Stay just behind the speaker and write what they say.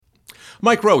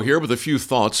Mike Rowe here with a few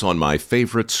thoughts on my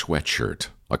favorite sweatshirt.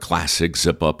 A classic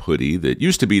zip-up hoodie that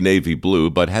used to be navy blue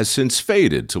but has since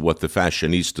faded to what the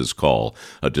fashionistas call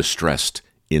a distressed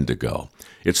indigo.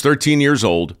 It's 13 years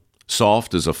old,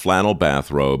 soft as a flannel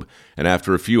bathrobe, and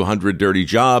after a few hundred dirty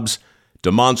jobs,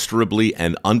 demonstrably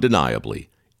and undeniably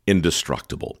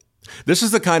indestructible. This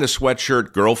is the kind of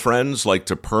sweatshirt girlfriends like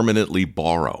to permanently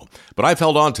borrow, but I've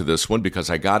held on to this one because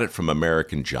I got it from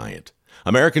American Giant.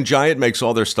 American Giant makes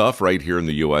all their stuff right here in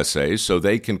the USA so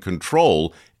they can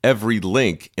control every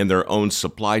link in their own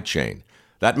supply chain.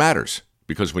 That matters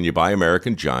because when you buy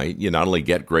American Giant, you not only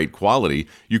get great quality,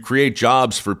 you create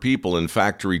jobs for people in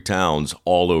factory towns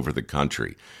all over the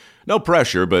country. No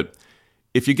pressure, but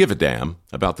if you give a damn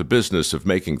about the business of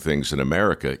making things in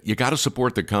America, you got to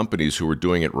support the companies who are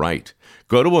doing it right.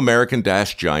 Go to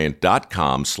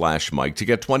american-giant.com/Mike to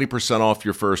get 20% off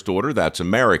your first order. That's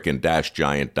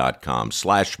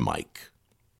american-giant.com/Mike.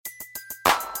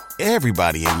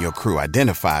 Everybody in your crew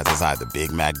identifies as either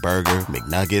Big Mac Burger,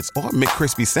 McNuggets, or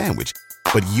McCrispy Sandwich.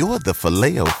 But you're the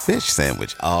Filet-O-Fish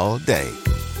Sandwich all day.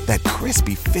 That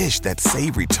crispy fish, that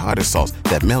savory tartar sauce,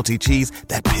 that melty cheese,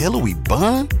 that pillowy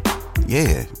bun.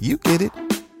 Yeah, you get it.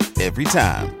 Every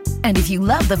time. And if you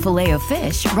love the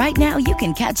Filet-O-Fish, right now you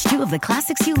can catch two of the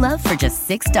classics you love for just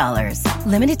 $6.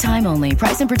 Limited time only.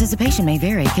 Price and participation may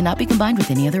vary. Cannot be combined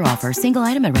with any other offer. Single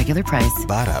item at regular price.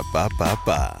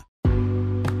 Ba-da-ba-ba-ba.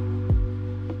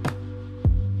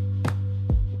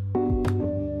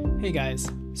 Hey guys,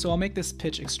 so I'll make this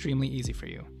pitch extremely easy for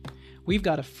you. We've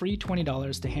got a free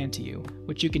 $20 to hand to you,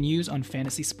 which you can use on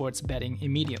fantasy sports betting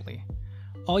immediately.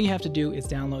 All you have to do is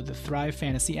download the Thrive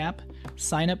Fantasy app,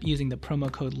 sign up using the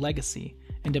promo code LEGACY,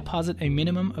 and deposit a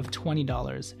minimum of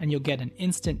 $20, and you'll get an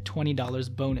instant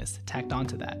 $20 bonus tacked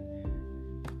onto that.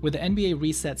 With the NBA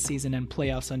reset season and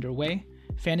playoffs underway,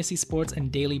 fantasy sports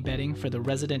and daily betting for the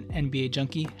resident NBA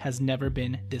junkie has never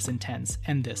been this intense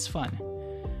and this fun.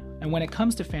 And when it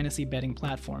comes to fantasy betting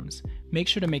platforms, make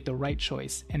sure to make the right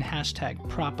choice and hashtag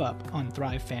 #PropUp on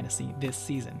Thrive Fantasy this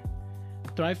season.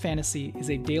 Thrive Fantasy is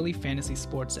a daily fantasy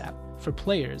sports app for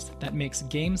players that makes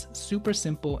games super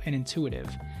simple and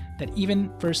intuitive that even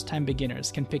first-time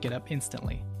beginners can pick it up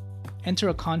instantly. Enter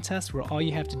a contest where all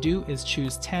you have to do is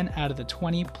choose 10 out of the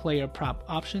 20 player prop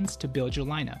options to build your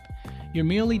lineup. You're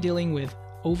merely dealing with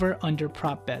over-under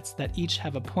prop bets that each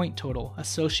have a point total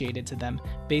associated to them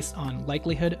based on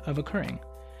likelihood of occurring.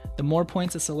 The more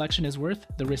points a selection is worth,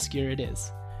 the riskier it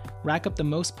is. Rack up the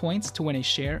most points to win a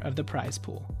share of the prize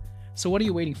pool. So what are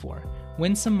you waiting for?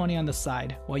 Win some money on the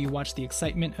side while you watch the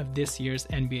excitement of this year's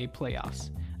NBA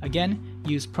playoffs. Again,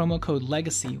 use promo code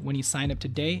LEGACY when you sign up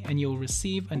today and you'll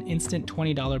receive an instant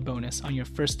 $20 bonus on your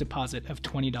first deposit of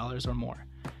 $20 or more.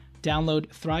 Download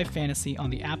Thrive Fantasy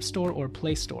on the App Store or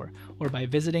Play Store or by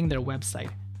visiting their website,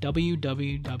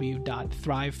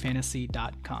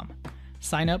 www.thrivefantasy.com.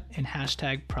 Sign up and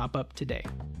hashtag #PropUp today.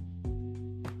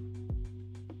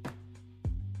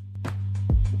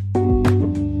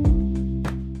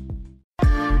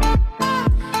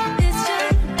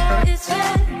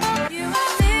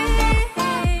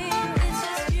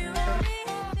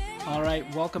 All right,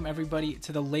 welcome everybody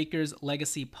to the Lakers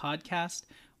Legacy Podcast.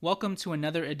 Welcome to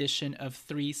another edition of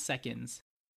 3 Seconds,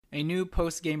 a new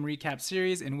post-game recap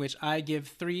series in which I give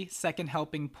 3 second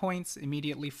helping points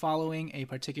immediately following a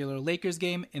particular Lakers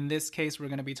game. In this case, we're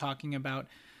going to be talking about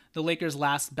the Lakers'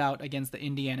 last bout against the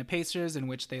Indiana Pacers, in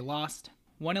which they lost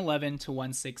 111 to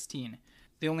 116.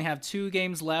 They only have 2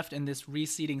 games left in this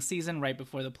reseeding season right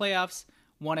before the playoffs,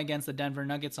 one against the Denver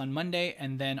Nuggets on Monday,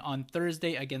 and then on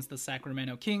Thursday against the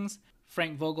Sacramento Kings.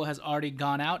 Frank Vogel has already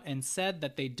gone out and said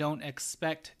that they don't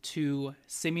expect to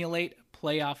simulate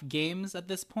playoff games at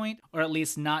this point, or at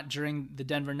least not during the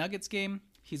Denver Nuggets game.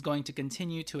 He's going to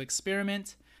continue to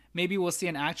experiment. Maybe we'll see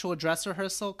an actual dress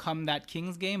rehearsal come that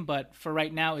Kings game, but for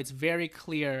right now, it's very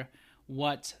clear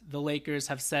what the Lakers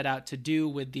have set out to do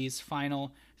with these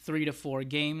final 3 to 4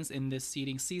 games in this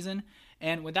seeding season.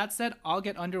 And with that said, I'll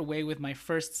get underway with my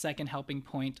first second helping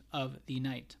point of the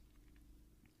night.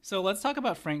 So let's talk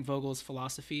about Frank Vogel's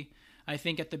philosophy. I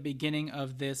think at the beginning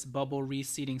of this bubble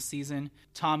reseeding season,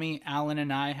 Tommy, Allen,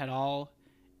 and I had all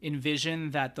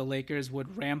envisioned that the Lakers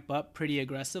would ramp up pretty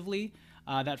aggressively.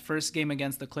 That first game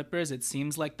against the Clippers, it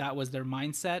seems like that was their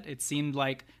mindset. It seemed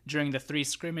like during the 3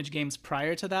 scrimmage games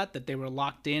prior to that they were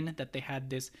locked in, that they had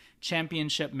this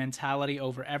championship mentality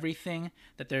over everything,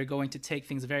 that they're going to take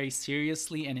things very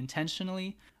seriously and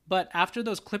intentionally. But after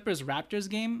those Clippers-Raptors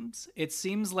games, it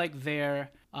seems like their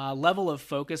level of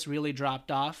focus really dropped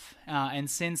off. And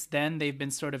since then, they've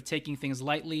been sort of taking things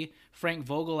lightly. Frank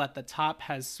Vogel at the top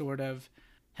has sort of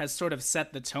has sort of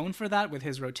set the tone for that with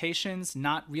his rotations,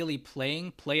 not really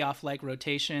playing playoff-like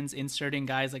rotations, inserting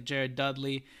guys like Jared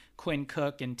Dudley, Quinn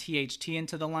Cook, and THT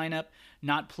into the lineup,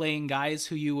 not playing guys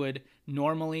who you would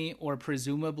normally or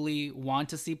presumably want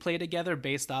to see play together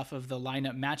based off of the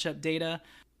lineup matchup data.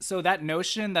 So that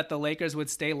notion that the Lakers would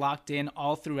stay locked in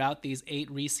all throughout these 8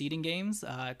 reseeding games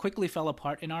quickly fell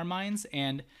apart in our minds.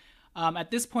 And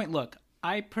at this point, look,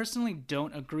 I personally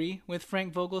don't agree with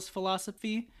Frank Vogel's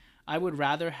philosophy. I would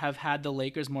rather have had the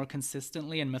Lakers more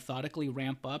consistently and methodically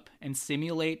ramp up and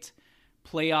simulate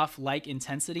playoff-like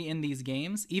intensity in these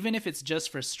games, even if it's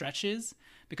just for stretches,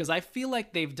 because I feel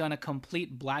like they've done a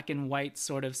complete black and white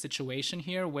sort of situation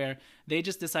here where they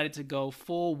just decided to go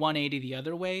full 180 the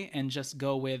other way and just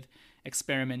go with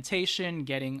experimentation,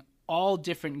 getting all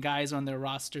different guys on their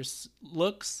rosters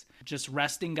looks, just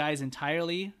resting guys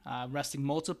entirely, resting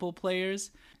multiple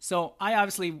players. So I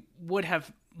obviously would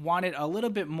have wanted a little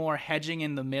bit more hedging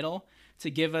in the middle to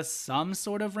give us some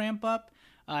sort of ramp up.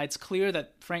 It's clear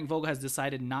that Frank Vogel has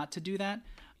decided not to do that.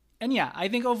 And yeah, I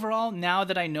think overall, now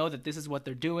that I know that this is what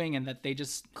they're doing and that they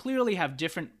just clearly have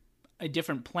a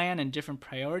different plan and different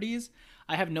priorities,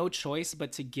 I have no choice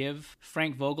but to give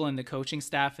Frank Vogel and the coaching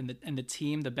staff and the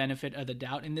team the benefit of the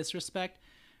doubt in this respect.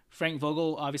 Frank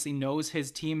Vogel obviously knows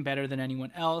his team better than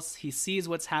anyone else. He sees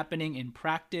what's happening in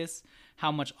practice,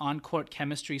 how much on-court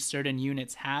chemistry certain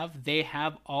units have. They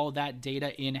have all that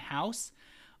data in-house.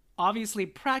 Obviously,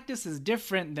 practice is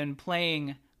different than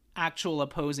playing actual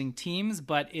opposing teams,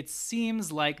 but it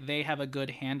seems like they have a good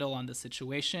handle on the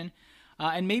situation.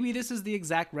 And maybe this is the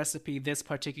exact recipe this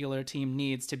particular team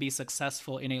needs to be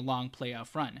successful in a long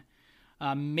playoff run.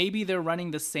 Maybe they're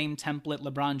running the same template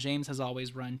LeBron James has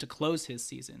always run to close his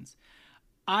seasons.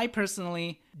 I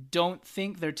personally don't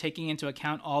think they're taking into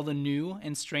account all the new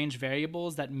and strange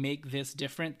variables that make this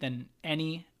different than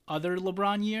any other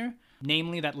LeBron year,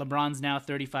 namely that LeBron's now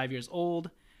 35 years old.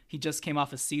 He just came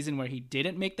off a season where he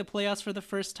didn't make the playoffs for the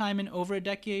first time in over a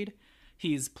decade.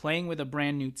 He's playing with a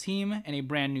brand new team and a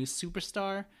brand new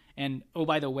superstar. And oh,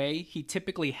 by the way, he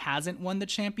typically hasn't won the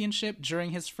championship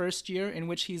during his first year in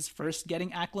which he's first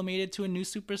getting acclimated to a new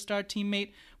superstar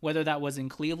teammate, whether that was in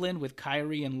Cleveland with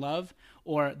Kyrie and Love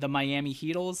or the Miami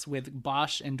Heatles with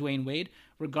Bosh and Dwayne Wade.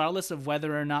 Regardless of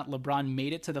whether or not LeBron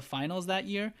made it to the finals that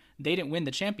year, they didn't win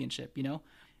the championship, you know?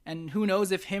 And who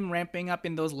knows if him ramping up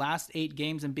in those last 8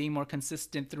 games and being more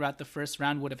consistent throughout the first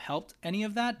round would have helped any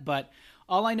of that. But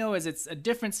all I know is it's a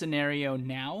different scenario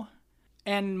now.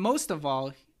 And most of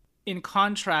all, in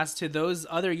contrast to those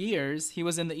other years, he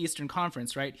was in the Eastern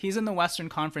Conference, right? He's in the Western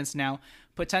Conference now,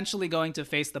 potentially going to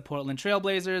face the Portland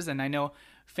Trailblazers. And I know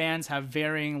fans have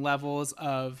varying levels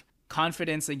of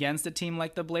confidence against a team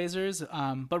like the Blazers.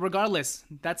 But regardless,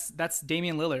 that's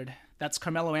Damian Lillard. That's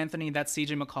Carmelo Anthony. That's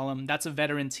CJ McCollum. That's a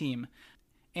veteran team.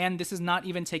 And this is not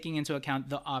even taking into account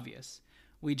the obvious.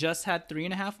 We just had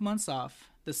 3.5 months off.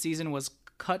 The season was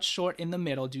cut short in the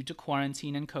middle due to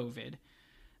quarantine and COVID.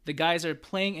 The guys are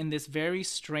playing in this very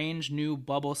strange new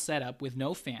bubble setup with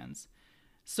no fans.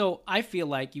 So I feel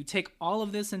like you take all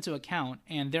of this into account,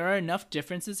 and there are enough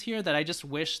differences here that I just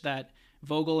wish that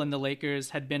Vogel and the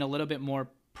Lakers had been a little bit more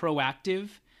proactive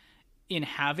in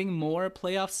having more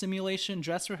playoff simulation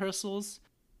dress rehearsals.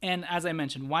 And as I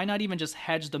mentioned, why not even just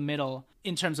hedge the middle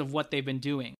in terms of what they've been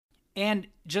doing? And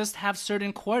just have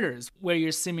certain quarters where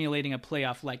you're simulating a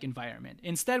playoff-like environment.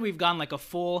 Instead, we've gone like a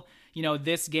full,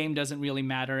 this game doesn't really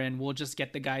matter and we'll just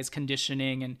get the guys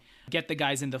conditioning and get the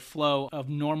guys in the flow of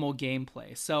normal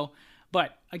gameplay. So,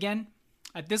 but again,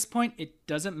 at this point, it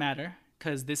doesn't matter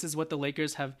because this is what the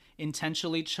Lakers have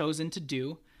intentionally chosen to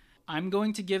do. I'm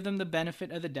going to give them the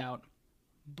benefit of the doubt,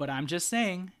 but I'm just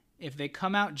saying, if they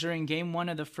come out during game 1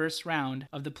 of the first round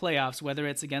of the playoffs, whether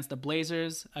it's against the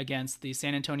Blazers, against the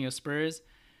San Antonio Spurs,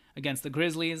 against the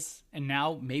Grizzlies, and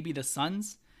now maybe the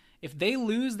Suns, if they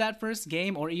lose that first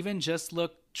game or even just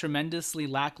look tremendously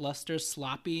lackluster,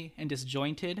 sloppy, and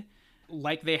disjointed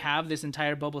like they have this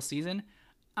entire bubble season,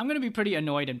 I'm going to be pretty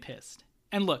annoyed and pissed.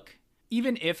 And look,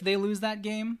 even if they lose that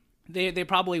game, they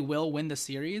probably will win the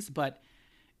series, but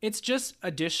it's just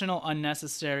additional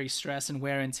unnecessary stress and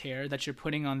wear and tear that you're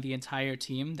putting on the entire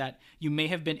team that you may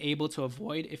have been able to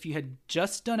avoid if you had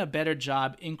just done a better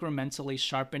job incrementally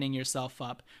sharpening yourself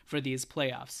up for these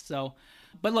playoffs. So,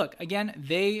 but look, again,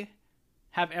 they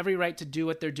have every right to do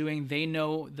what they're doing. They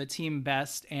know the team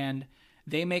best, and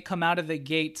they may come out of the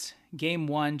gate game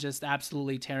 1 just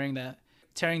absolutely tearing the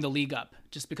tearing the league up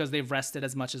just because they've rested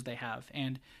as much as they have.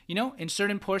 And, you know, in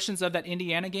certain portions of that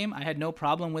Indiana game, I had no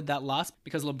problem with that loss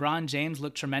because LeBron James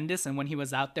looked tremendous. And when he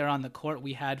was out there on the court,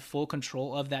 we had full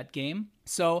control of that game.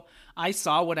 So I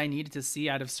saw what I needed to see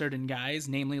out of certain guys,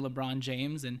 namely LeBron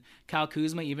James, and Kyle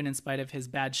Kuzma, even in spite of his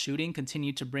bad shooting,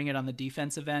 continued to bring it on the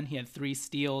defensive end. He had 3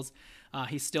 steals.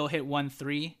 He still hit 1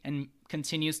 3 and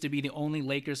continues to be the only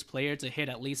Lakers player to hit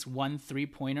at least 1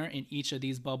 3-pointer in each of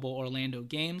these bubble Orlando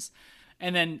games.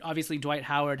 And then obviously Dwight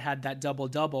Howard had that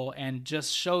double-double and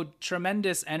just showed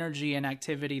tremendous energy and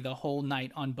activity the whole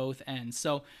night on both ends.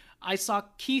 So I saw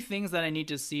key things that I need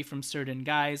to see from certain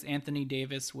guys. Anthony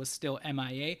Davis was still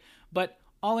MIA. But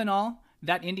all in all,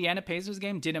 that Indiana Pacers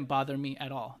game didn't bother me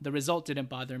at all. The result didn't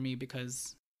bother me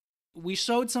because we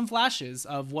showed some flashes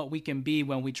of what we can be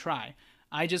when we try.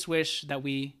 I just wish that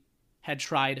we had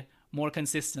tried more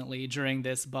consistently during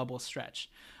this bubble stretch.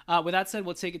 With that said,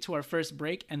 we'll take it to our first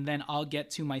break, and then I'll get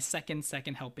to my second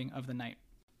helping of the night.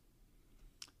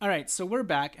 All right, so we're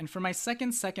back, and for my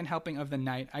second helping of the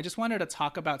night, I just wanted to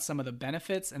talk about some of the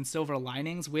benefits and silver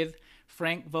linings with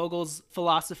Frank Vogel's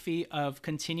philosophy of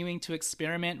continuing to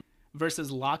experiment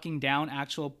versus locking down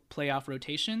actual playoff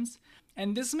rotations.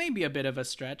 And this may be a bit of a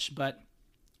stretch, but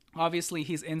obviously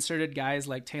he's inserted guys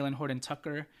like Talen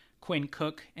Horton-Tucker, Quinn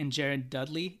Cook, and Jared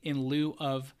Dudley in lieu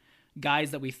of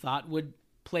guys that we thought would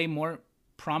play more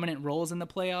prominent roles in the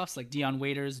playoffs, like Dion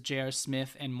Waiters, J.R.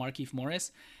 Smith, and Markieff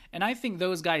Morris. And I think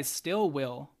those guys still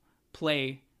will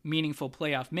play meaningful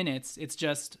playoff minutes. It's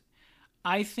just,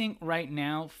 I think right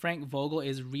now, Frank Vogel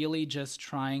is really just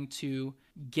trying to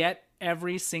get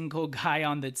every single guy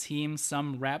on the team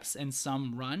some reps and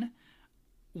some run.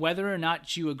 Whether or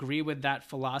not you agree with that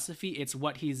philosophy, it's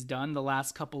what he's done the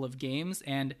last couple of games.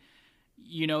 And,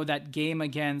 you know, that game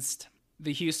against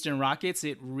the Houston Rockets,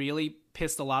 it really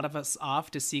pissed a lot of us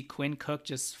off to see Quinn Cook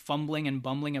just fumbling and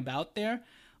bumbling about there.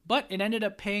 But it ended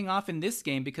up paying off in this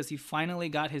game because he finally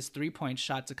got his 3-point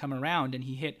shot to come around, and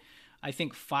he hit, I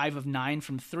think, 5 of 9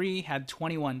 from 3, had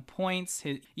 21 points,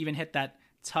 even hit that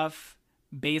tough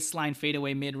baseline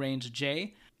fadeaway mid-range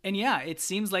J. And yeah, it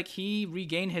seems like he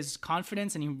regained his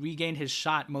confidence and he regained his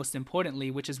shot, most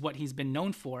importantly, which is what he's been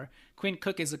known for. Quinn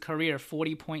Cook is a career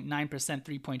 40.9%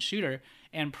 three-point shooter,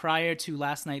 and prior to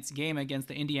last night's game against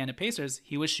the Indiana Pacers,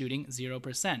 he was shooting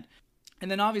 0%. And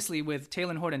then obviously with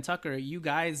Talen Horton-Tucker, you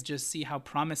guys just see how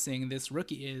promising this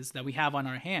rookie is that we have on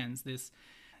our hands. This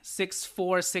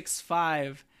 6'4",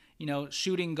 6'5",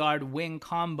 shooting guard wing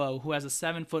combo who has a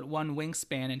 7'1"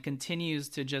 wingspan and continues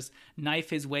to just knife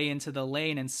his way into the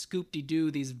lane and scoop-de-doo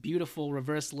these beautiful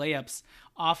reverse layups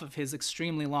off of his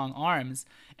extremely long arms,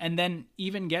 and then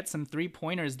even get some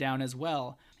 3-pointers down as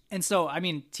well. And so, I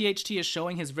mean, THT is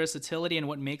showing his versatility and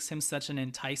what makes him such an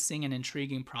enticing and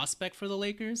intriguing prospect for the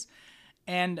Lakers.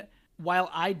 And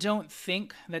while I don't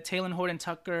think that Talen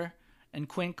Horton-Tucker and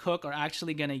Quinn Cook are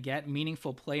actually going to get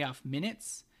meaningful playoff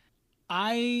minutes,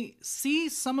 I see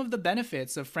some of the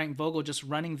benefits of Frank Vogel just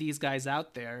running these guys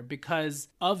out there because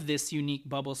of this unique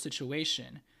bubble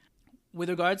situation. With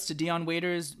regards to Dion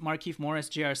Waiters, Markieff Morris,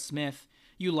 J.R. Smith,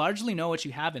 you largely know what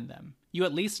you have in them. You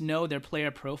at least know their player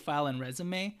profile and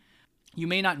resume. You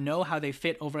may not know how they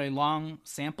fit over a long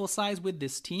sample size with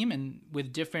this team and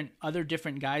with other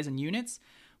different guys and units,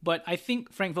 but I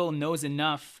think Frank Vogel knows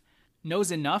enough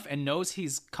and knows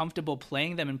he's comfortable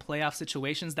playing them in playoff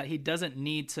situations that he doesn't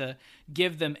need to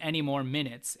give them any more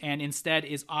minutes, and instead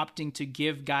is opting to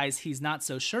give guys he's not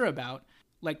so sure about,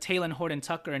 like Talen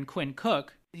Horton-Tucker and Quinn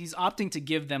Cook, he's opting to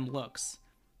give them looks.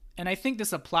 And I think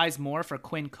this applies more for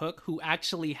Quinn Cook, who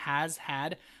actually has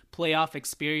had playoff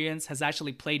experience, has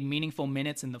actually played meaningful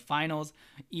minutes in the finals,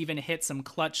 even hit some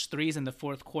clutch threes in the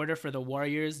fourth quarter for the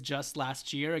Warriors just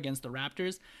last year against the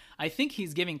Raptors. I think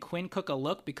he's giving Quinn Cook a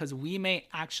look because we may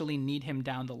actually need him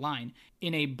down the line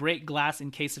in a break glass in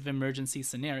case of emergency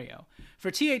scenario.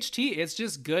 For THT, it's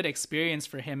just good experience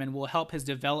for him and will help his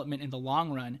development in the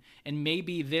long run, and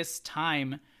maybe this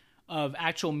time of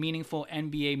actual meaningful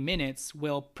NBA minutes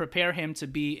will prepare him to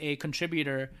be a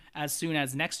contributor as soon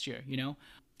as next year,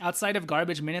 Outside of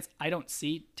garbage minutes, I don't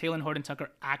see Talen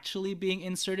Horton-Tucker actually being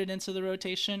inserted into the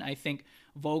rotation. I think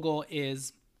Vogel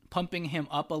is pumping him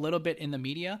up a little bit in the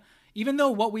media, even though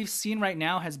what we've seen right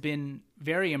now has been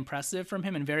very impressive from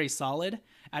him and very solid.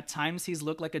 At times, he's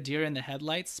looked like a deer in the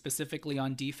headlights, specifically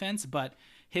on defense, but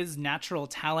his natural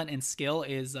talent and skill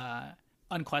is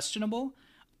unquestionable.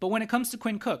 But when it comes to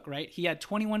Quinn Cook, right, he had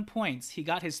 21 points. He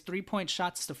got his 3-point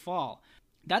shots to fall.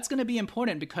 That's going to be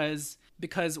important because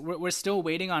we're still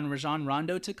waiting on Rajon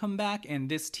Rondo to come back, and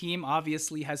this team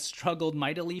obviously has struggled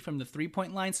mightily from the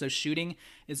 3-point line, so shooting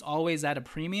is always at a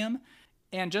premium.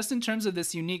 And just in terms of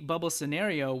this unique bubble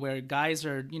scenario where guys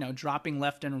are, dropping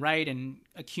left and right and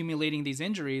accumulating these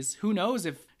injuries, who knows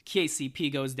if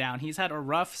KCP goes down? He's had a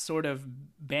rough sort of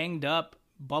banged up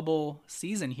bubble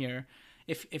season here.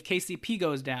 If KCP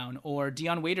goes down or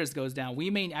Dion Waiters goes down, we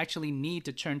may actually need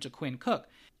to turn to Quinn Cook.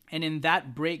 And in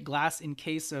that break glass in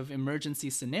case of emergency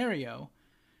scenario,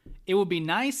 it would be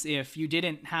nice if you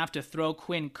didn't have to throw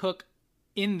Quinn Cook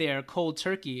in there cold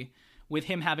turkey with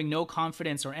him having no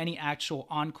confidence or any actual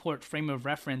on-court frame of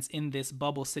reference in this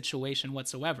bubble situation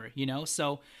whatsoever,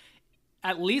 So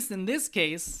at least in this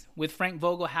case, with Frank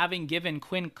Vogel having given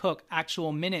Quinn Cook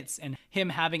actual minutes and him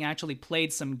having actually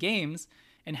played some games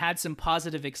and had some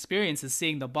positive experiences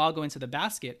seeing the ball go into the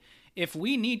basket, if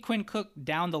we need Quinn Cook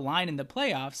down the line in the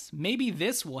playoffs, maybe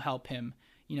this will help him,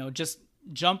 just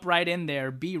jump right in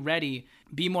there, be ready,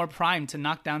 be more primed to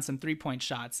knock down some three-point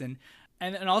shots. And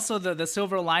also the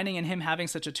silver lining in him having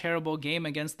such a terrible game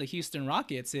against the Houston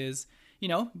Rockets is,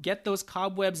 get those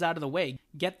cobwebs out of the way.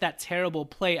 Get that terrible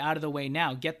play out of the way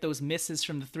now. Get those misses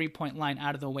from the three-point line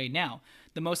out of the way now.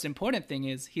 The most important thing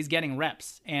is he's getting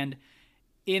reps. And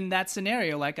in that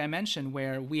scenario, like I mentioned,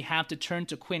 where we have to turn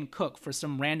to Quinn Cook for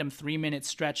some random 3-minute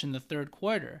stretch in the third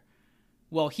quarter,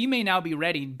 well, he may now be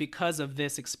ready because of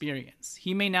this experience.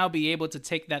 He may now be able to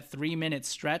take that 3-minute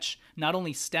stretch, not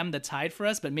only stem the tide for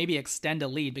us, but maybe extend a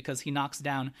lead because he knocks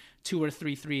down 2 or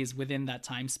 3 threes within that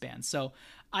time span. So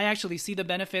I actually see the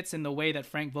benefits in the way that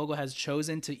Frank Vogel has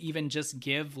chosen to even just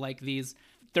give like these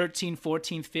 13th,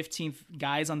 14th, 15th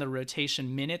guys on the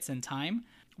rotation minutes and time.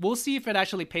 We'll see if it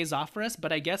actually pays off for us,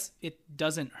 but I guess it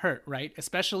doesn't hurt, right?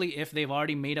 Especially if they've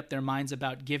already made up their minds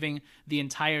about giving the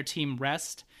entire team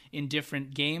rest in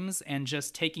different games and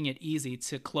just taking it easy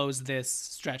to close this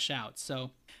stretch out.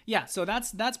 So yeah, so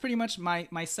that's pretty much my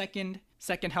second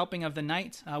helping of the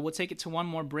night. We'll take it to one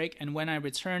more break, and when I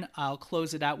return, I'll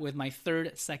close it out with my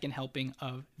third second helping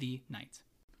of the night.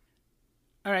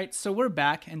 All right, so we're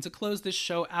back, and to close this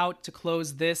show out, to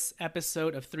close this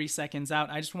episode of 3 Seconds Out,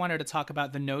 I just wanted to talk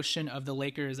about the notion of the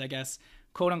Lakers, I guess,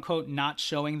 quote-unquote, not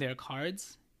showing their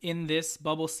cards in this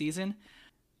bubble season.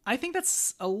 I think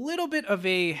that's a little bit of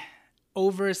a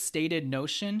overstated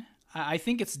notion. I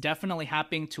think it's definitely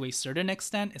happening to a certain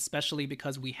extent, especially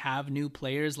because we have new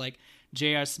players like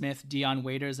J.R. Smith, Dion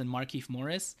Waiters, and Markieff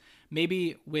Morris.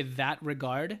 Maybe with that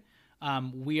regard,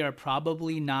 we are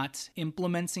probably not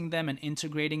implementing them and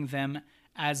integrating them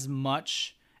as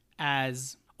much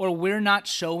as, or we're not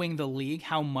showing the league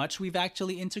how much we've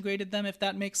actually integrated them, if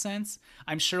that makes sense.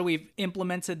 I'm sure we've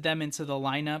implemented them into the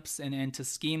lineups and into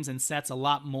schemes and sets a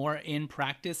lot more in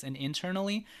practice and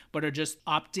internally, but are just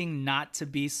opting not to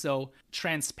be so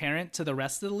transparent to the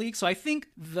rest of the league. So I think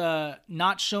the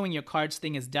not showing your cards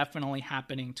thing is definitely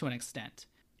happening to an extent.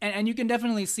 And you can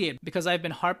definitely see it because I've been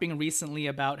harping recently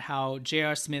about how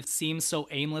J.R. Smith seems so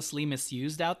aimlessly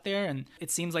misused out there, and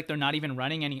it seems like they're not even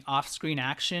running any off-screen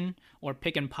action or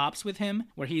pick and pops with him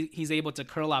where he's able to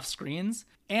curl off screens.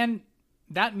 And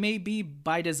that may be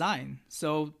by design,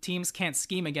 so teams can't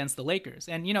scheme against the Lakers.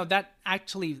 And, that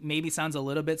actually maybe sounds a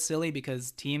little bit silly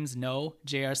because teams know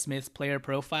J.R. Smith's player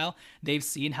profile. They've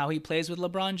seen how he plays with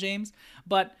LeBron James.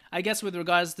 But I guess with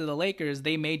regards to the Lakers,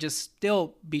 they may just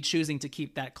still be choosing to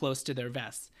keep that close to their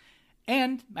vests.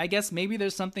 And I guess maybe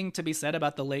there's something to be said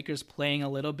about the Lakers playing a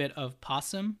little bit of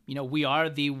possum. We are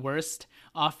the worst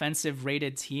offensive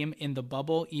rated team in the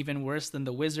bubble, even worse than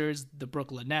the Wizards, the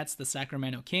Brooklyn Nets, the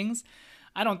Sacramento Kings.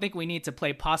 I don't think we need to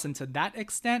play possum to that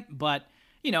extent, but,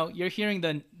 you're hearing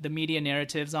the media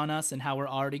narratives on us and how we're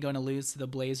already going to lose to the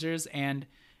Blazers, and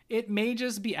it may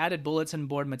just be added bulletin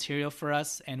board material for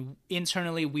us, and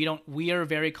internally we are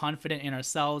very confident in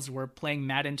ourselves. We're playing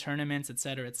Madden tournaments, et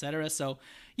cetera, et cetera. So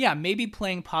yeah, maybe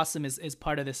playing possum is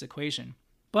part of this equation.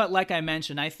 But like I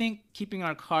mentioned, I think keeping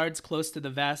our cards close to the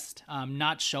vest,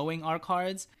 not showing our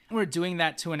cards, we're doing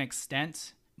that to an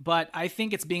extent. But I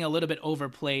think it's being a little bit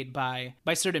overplayed by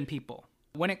certain people.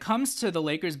 When it comes to the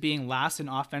Lakers being last in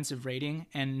offensive rating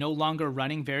and no longer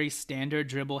running very standard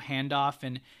dribble handoff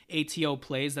and ATO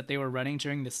plays that they were running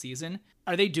during the season,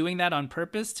 are they doing that on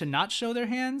purpose to not show their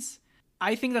hands?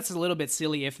 I think that's a little bit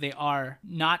silly if they are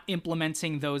not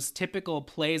implementing those typical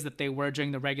plays that they were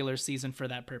during the regular season for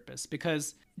that purpose.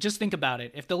 Because just think about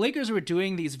it. If the Lakers were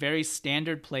doing these very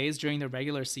standard plays during the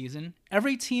regular season,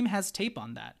 every team has tape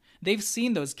on that. They've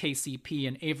seen those KCP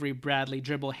and Avery Bradley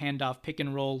dribble handoff pick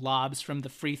and roll lobs from the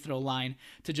free throw line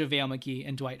to JaVale McGee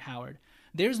and Dwight Howard.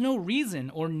 There's no reason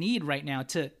or need right now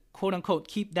to quote unquote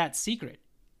keep that secret.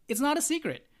 It's not a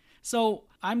secret. So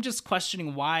I'm just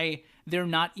questioning why they're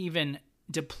not even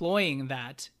deploying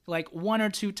that like 1 or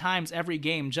 2 times every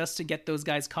game just to get those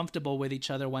guys comfortable with each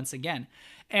other once again.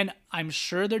 And I'm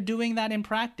sure they're doing that in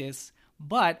practice,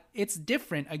 but it's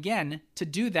different, again, to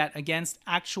do that against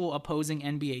actual opposing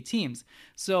NBA teams.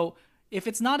 So if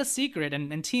it's not a secret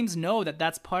and teams know that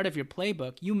that's part of your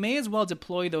playbook, you may as well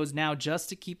deploy those now just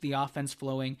to keep the offense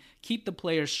flowing, keep the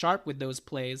players sharp with those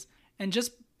plays, and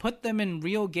just put them in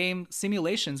real game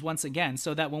simulations once again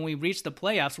so that when we reach the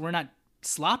playoffs, we're not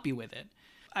sloppy with it.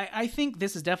 I think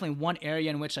this is definitely one area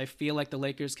in which I feel like the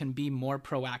Lakers can be more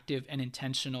proactive and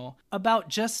intentional about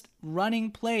just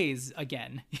running plays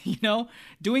again,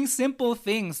 doing simple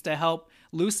things to help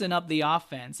loosen up the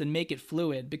offense and make it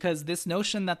fluid, because this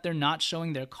notion that they're not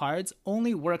showing their cards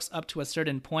only works up to a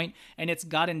certain point, and it's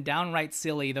gotten downright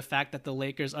silly, the fact that the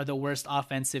Lakers are the worst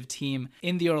offensive team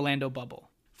in the Orlando bubble.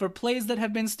 For plays that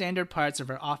have been standard parts of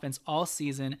our offense all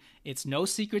season, it's no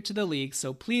secret to the league,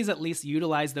 so please at least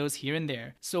utilize those here and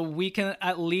there so we can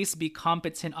at least be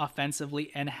competent offensively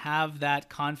and have that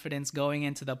confidence going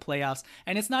into the playoffs.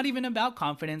 And it's not even about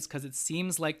confidence, because it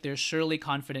seems like they're surely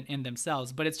confident in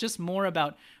themselves, but it's just more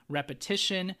about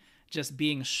repetition, just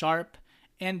being sharp.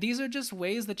 And these are just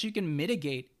ways that you can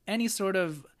mitigate any sort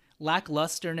of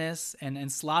lacklusterness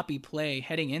and sloppy play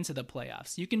heading into the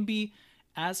playoffs. You can be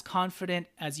as confident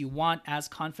as you want, as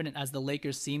confident as the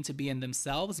Lakers seem to be in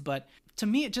themselves, but to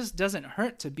me it just doesn't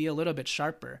hurt to be a little bit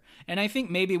sharper. And I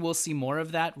think maybe we'll see more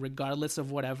of that regardless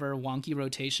of whatever wonky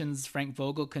rotations Frank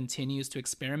Vogel continues to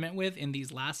experiment with in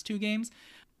these last 2 games.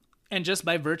 And just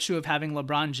by virtue of having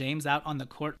LeBron James out on the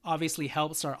court obviously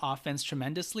helps our offense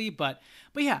tremendously, but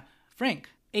yeah, Frank,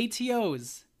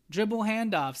 ATOs, dribble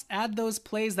handoffs, add those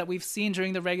plays that we've seen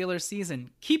during the regular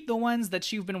season. Keep the ones that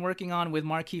you've been working on with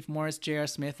Markieff Morris, J.R.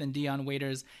 Smith, and Dion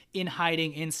Waiters in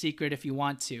hiding, in secret if you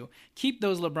want to. Keep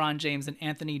those LeBron James and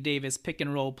Anthony Davis pick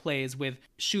and roll plays with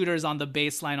shooters on the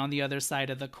baseline on the other side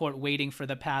of the court waiting for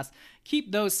the pass.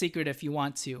 Keep those secret if you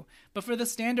want to. But for the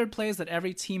standard plays that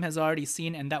every team has already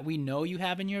seen and that we know you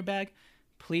have in your bag,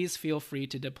 please feel free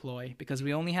to deploy, because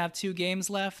we only have 2 games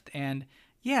left, and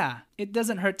yeah, it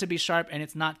doesn't hurt to be sharp, and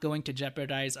it's not going to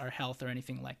jeopardize our health or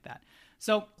anything like that.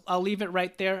 So I'll leave it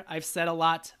right there. I've said a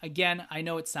lot. Again, I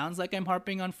know it sounds like I'm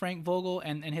harping on Frank Vogel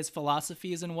and his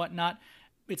philosophies and whatnot.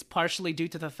 It's partially due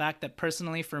to the fact that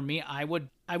personally for me, I would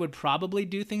probably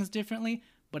do things differently.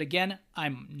 But again,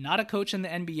 I'm not a coach in the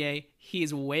NBA.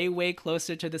 He's way, way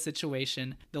closer to the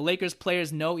situation. The Lakers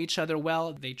players know each other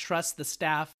well. They trust the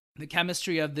staff. The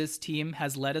chemistry of this team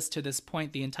has led us to this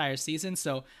point the entire season,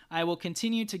 so I will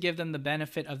continue to give them the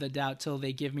benefit of the doubt till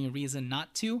they give me reason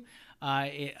not to.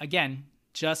 Again,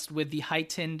 just with the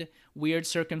heightened, weird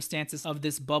circumstances of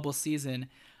this bubble season,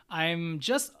 I'm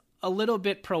just a little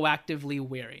bit proactively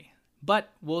wary. But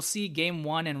we'll see game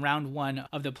 1 and round 1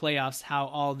 of the playoffs how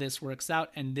all this works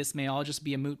out, and this may all just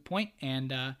be a moot point,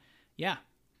 and yeah,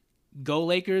 go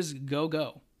Lakers, go,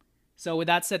 go. So with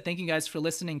that said, thank you guys for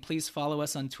listening. Please follow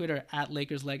us on Twitter at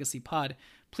LakersLegacyPod.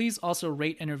 Please also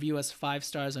rate and review us 5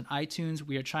 stars on iTunes.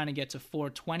 We are trying to get to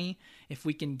 420. If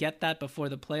we can get that before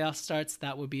the playoff starts,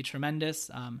 that would be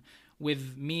tremendous.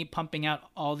 With me pumping out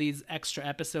all these extra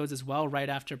episodes as well right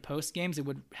after post games, it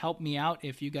would help me out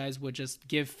if you guys would just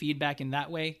give feedback in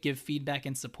that way, give feedback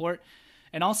and support.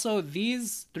 And also,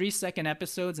 these 3-second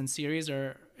episodes and series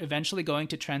are eventually going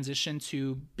to transition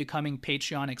to becoming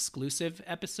Patreon exclusive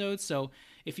episodes. So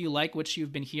if you like what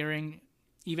you've been hearing,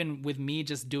 even with me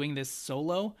just doing this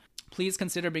solo, please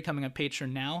consider becoming a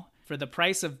patron now. For the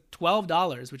price of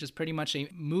 $12, which is pretty much a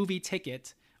movie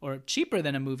ticket, or cheaper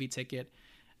than a movie ticket,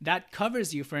 that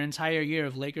covers you for an entire year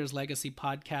of Lakers Legacy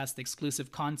podcast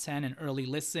exclusive content and early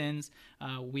listens.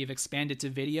 We've expanded to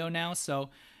video now, so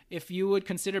if you would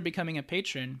consider becoming a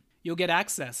patron, you'll get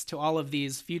access to all of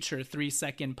these future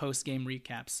 3-second post-game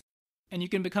recaps. And you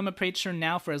can become a patron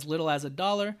now for as little as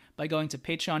 $1 by going to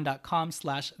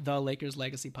patreon.com/The Lakers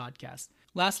Legacy Podcast.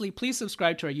 Lastly, please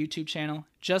subscribe to our YouTube channel.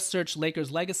 Just search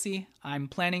Lakers Legacy. I'm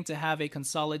planning to have a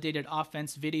consolidated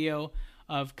offense video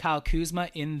of Kyle Kuzma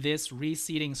in this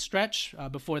reseeding stretch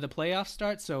before the playoffs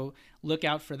start, so look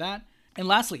out for that. And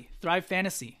lastly, Thrive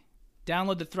Fantasy.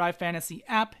 Download the Thrive Fantasy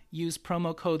app, use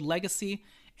promo code LEGACY,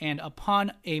 and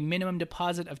upon a minimum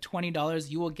deposit of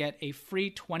 $20, you will get a free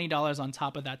 $20 on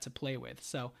top of that to play with.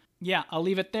 So yeah, I'll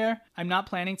leave it there. I'm not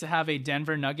planning to have a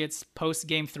Denver Nuggets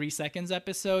post-game 3 seconds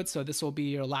episode, so this will be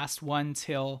your last one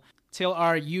till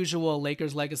our usual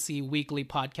Lakers Legacy weekly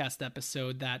podcast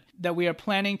episode that we are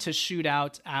planning to shoot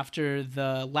out after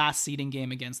the last seeding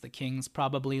game against the Kings,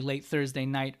 probably late Thursday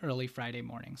night, early Friday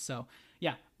morning. So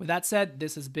yeah, with that said,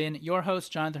 this has been your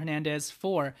host, Jonathan Hernandez,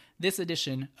 for this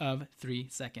edition of 3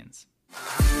 Seconds.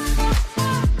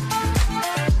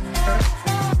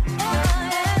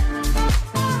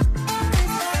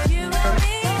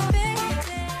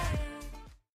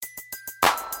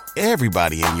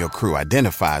 Everybody in your crew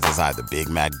identifies as either Big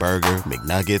Mac Burger,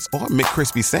 McNuggets, or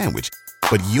McCrispy Sandwich.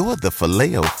 But you're the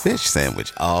Filet-O-Fish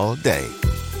Sandwich all day.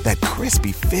 That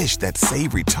crispy fish, that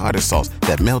savory tartar sauce,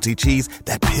 that melty cheese,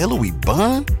 that pillowy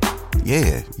bun.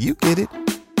 Yeah, you get it.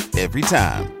 Every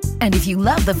time. And if you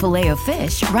love the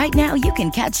Filet-O-Fish, right now you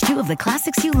can catch 2 of the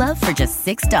classics you love for just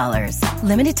 $6.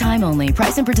 Limited time only.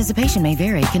 Price and participation may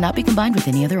vary. Cannot be combined with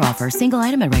any other offer. Single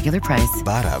item at regular price.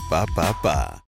 Ba-da-ba-ba-ba.